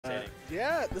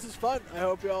Yeah, this is fun. I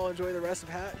hope you all enjoy the rest of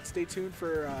Hat. Stay tuned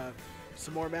for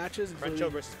some more matches.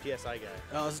 Cruncho versus PSIguy.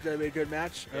 Oh, this is going to be a good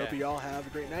match. I hope you all have a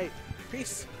great night.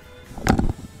 Peace.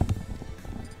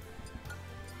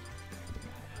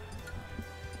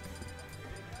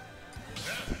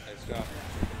 Nice job.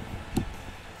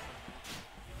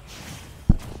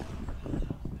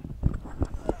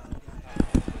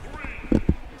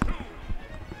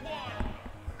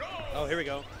 Oh, here we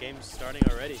go. Game's starting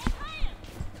already.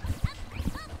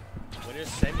 Winner's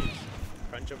semis.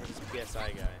 Cruncho versus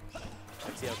PSIguy.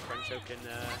 Let's see how Cruncho can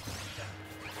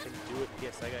do with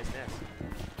PSIguy's Ness.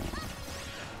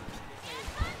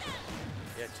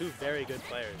 Yeah, two very good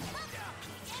players.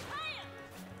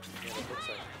 Yeah, it looks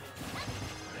like.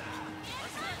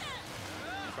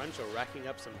 Cruncho racking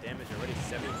up some damage already,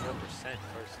 74%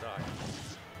 first stock.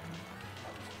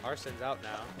 Arson's out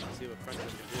now. Let's see what Cruncho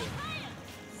can do.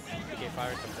 PK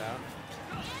Fire comes out.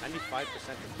 95%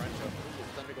 for Cruncho. Ooh,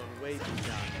 Thunder going way deep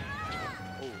down.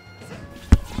 Oh.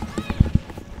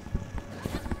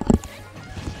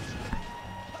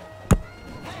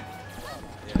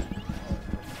 Yeah.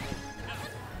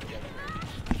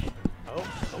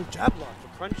 Oh, jab block for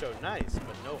Cruncho. Nice,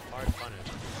 but no hard punish.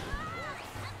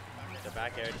 The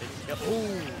back air didn't kill.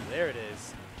 Ooh, there it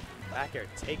is. Back air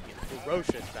taken.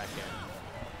 Ferocious back air.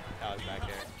 That was back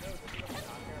air.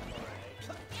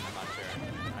 I'm not sure.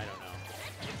 I don't know.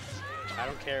 I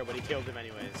don't care, but he killed him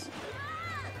anyways.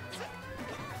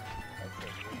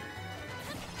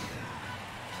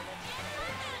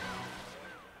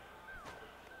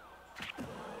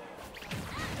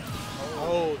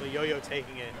 Oh, the yo-yo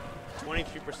taking it.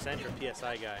 23% for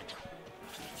PSIguy.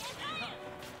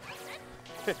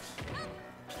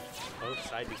 Both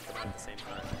side beats come out at the same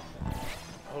time.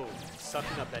 Oh,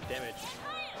 sucking up that damage.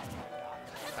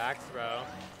 Back throw.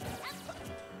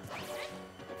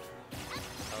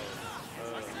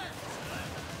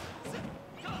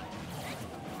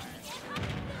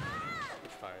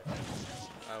 Which fire?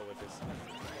 Oh, with this.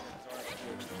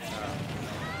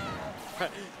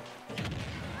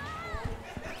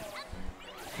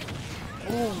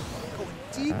 Oh, going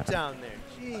deep down there.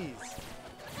 Jeez.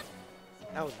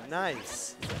 That was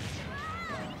nice.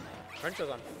 Cruncho's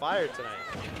on fire tonight.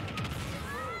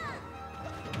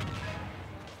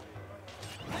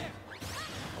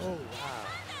 Oh, wow.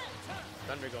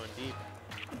 Thunder going deep.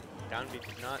 Down B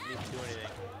did not need to do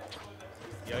anything.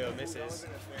 Yo-yo misses.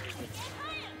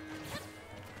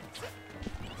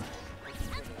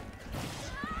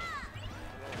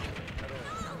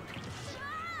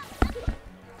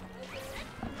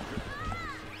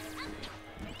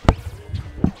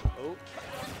 Oh.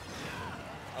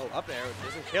 Oh, up air.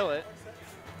 Doesn't kill it.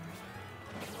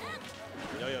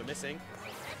 Yo-yo missing.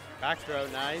 Back throw,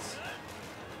 nice.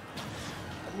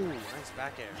 Ooh, nice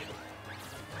back air.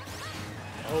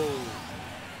 Oh,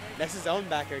 Ness's own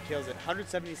back air kills it.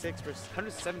 117% for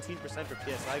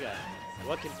PSIguy.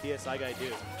 What can PSIguy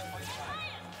do?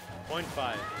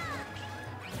 0.5.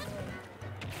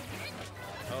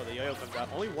 Oh, the yo-yo comes out.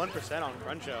 Only 1% on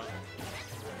Cruncho.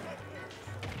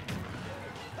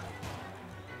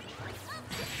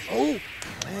 Oh,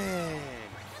 man.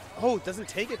 Oh, it doesn't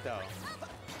take it, though.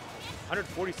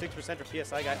 146% for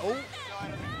PSIguy. Oh.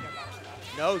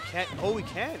 No, he can't. Oh, he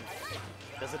can.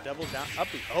 Does a double down up.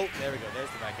 Oh, there we go.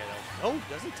 There's the back air. Oh,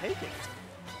 doesn't take it.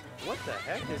 What the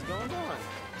heck is going on?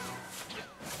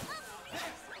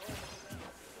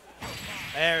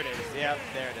 There it is. Yep,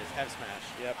 there it is. F smash.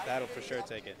 Yep, that'll for sure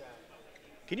take it.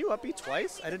 Can you up B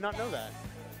twice? I did not know that.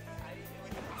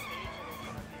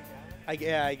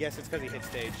 Yeah, I guess it's because he hit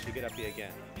stage. You get up B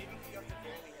again.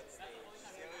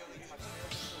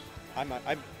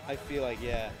 I feel like,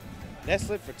 yeah. Ness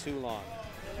lived for too long.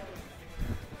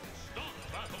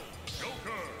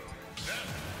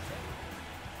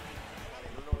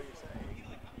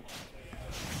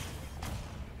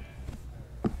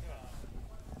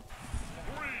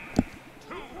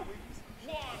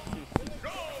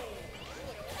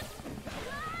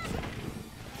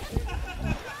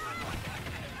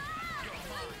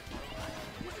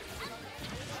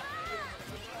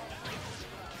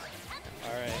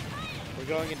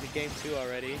 Going into game 2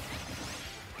 already.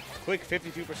 Quick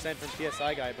 52% from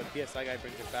PSIguy, but PSIguy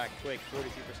brings it back quick,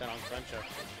 42% on Cruncho.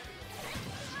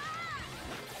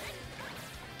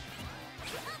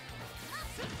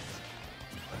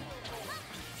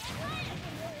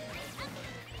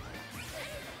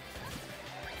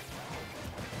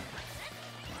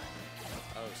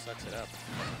 Oh, sucks it up.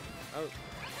 Oh,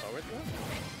 forward throw?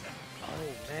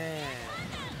 Oh, man.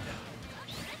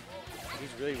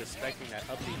 He's really respecting that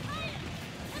upbeat.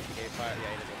 Okay, fire.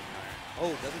 Yeah, he doesn't fire.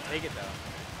 Oh, doesn't take it though.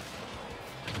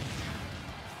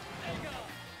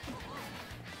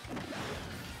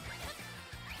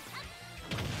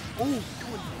 Oh,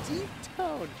 going deep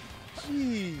down.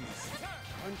 Jeez.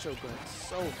 Cruncho going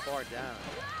so far down.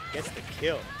 Gets the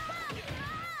kill.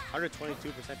 122%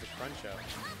 for Cruncho.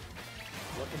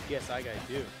 What can PSIguy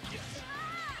do?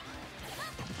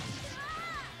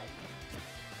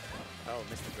 Oh,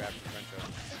 missed the grab from Cruncho.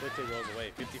 Quickly rolls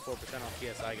away. 54% on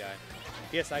PSIguy.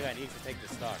 PSIguy needs to take the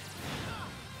stock.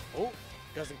 Oh,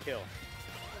 doesn't kill.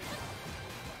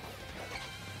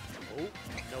 Oh,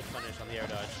 no punish on the air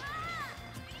dodge.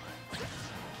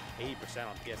 80%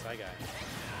 on PSIguy.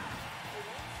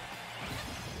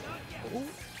 Oh,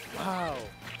 wow.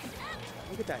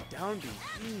 Look at that down B.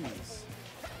 Jeez.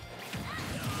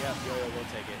 Yep, Yo-Yo will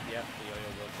take it. Yep, the Yo-Yo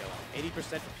will kill him.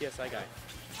 80% for PSIguy.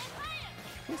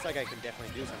 PSIguy can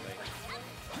definitely do something.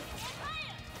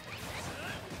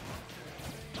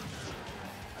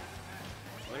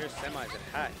 Winner's semis at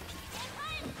hat.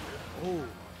 Oh,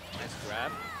 nice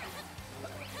grab.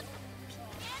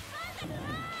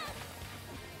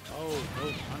 Oh, no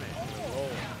punish.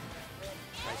 Roll.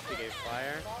 Nice big A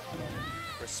fire.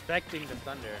 Respecting the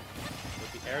thunder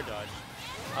with the air dodge.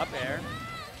 Up air.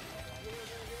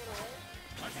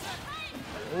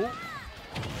 Oh.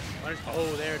 Punish.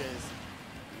 Oh, there it is.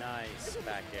 Nice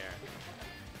back air.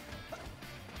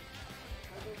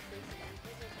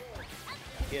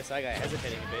 PSIguy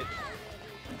hesitating a bit.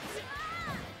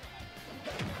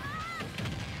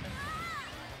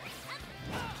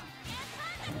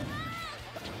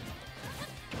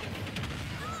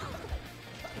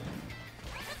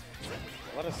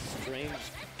 A lot of strange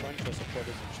Cruncho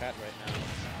supporters in chat right now. I'm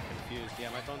confused. Yeah,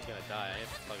 my phone's gonna die. I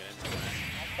have to plug it in somewhere.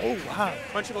 Oh wow!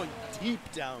 Cruncho going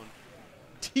deep down.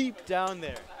 Deep down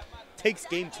there. Takes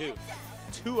game 2.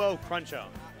 2-0 Cruncho.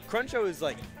 Cruncho is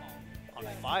like on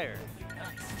fire.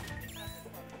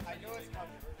 I know it's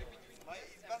coming.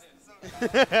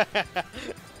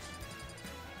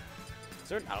 Is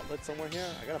there an outlet somewhere here?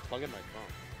 I gotta plug in my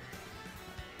phone.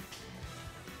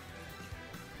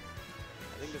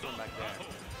 I think there's one back there.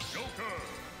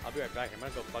 I'll be right back. I might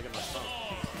as well plug in my phone.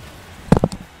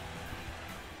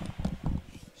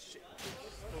 Shit.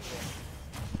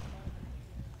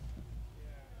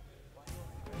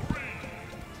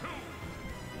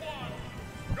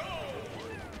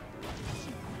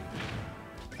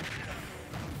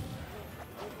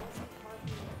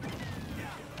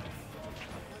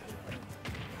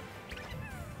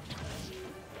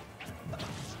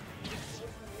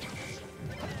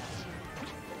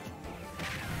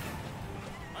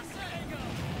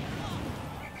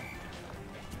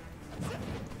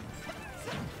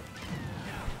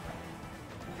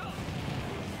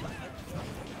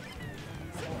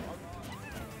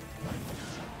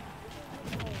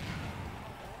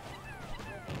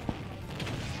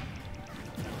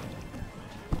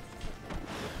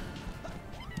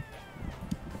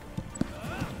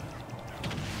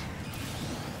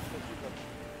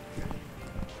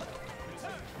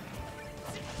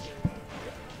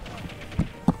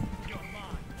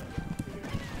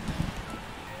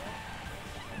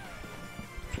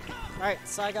 Alright,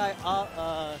 PSIguy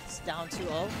is down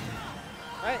 2-0.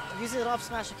 Alright, using it off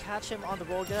smash to catch him on the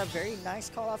roll. Get a very nice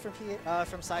call out from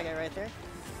PSIguy right there.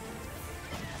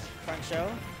 Cruncho.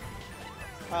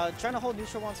 Trying to hold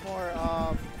neutral once more.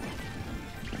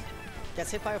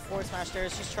 Gets hit by a forward smash there.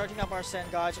 It's just charging up our Sen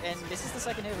Gauge, and this is the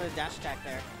second hit with a dash attack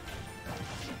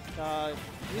there.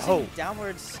 Using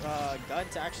downwards gun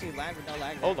to actually land with no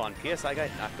lag there. Hold on, PSIguy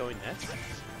not going Ness?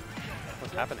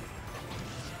 What's happening?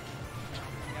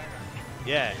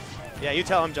 Yeah. Yeah, you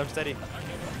tell him, jump steady.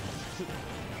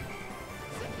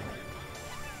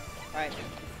 Alright.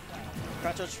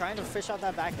 Cruncho trying to fish out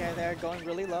that back air there, going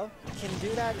really low. Can do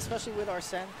that, especially with our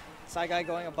Sen. PSIguy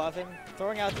going above him,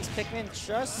 throwing out these Pikmin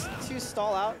just to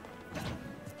stall out.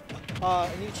 A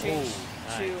new change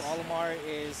to Olimar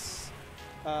is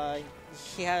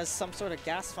he has some sort of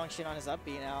gas function on his up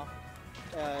B now.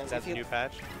 Is that the new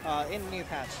patch? In the new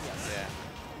patch, yes.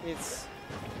 Yeah.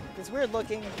 It's weird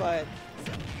looking, but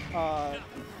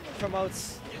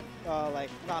promotes like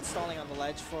not stalling on the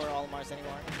ledge for Olimars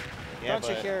anymore. Yeah,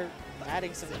 Cruncho here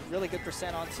adding some really good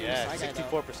percent onto PSIguy.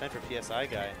 64% for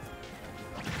PSIguy.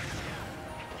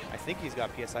 I think he's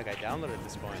got PSIguy downloaded at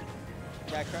this point.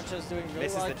 Yeah, Cruncho's doing really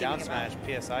Misses well. the down smash,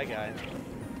 PSIguy.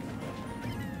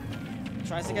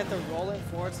 Tries to get the rolling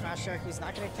forward smash there. He's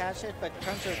not going to catch it, but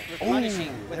Cruncho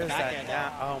replenishing with the back air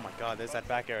down. Oh my god, there's that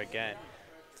back air again.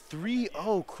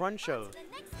 3-0 Cruncho.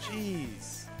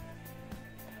 Jeez.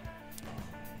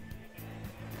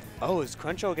 Oh, is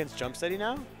Cruncho against Jump Steady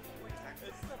now?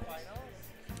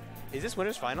 Is this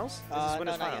Winners Finals? This is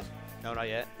Winners no, not Finals. yet. No, not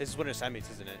yet. This is Winners Semis,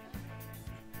 isn't it?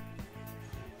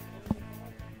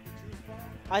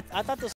 I thought this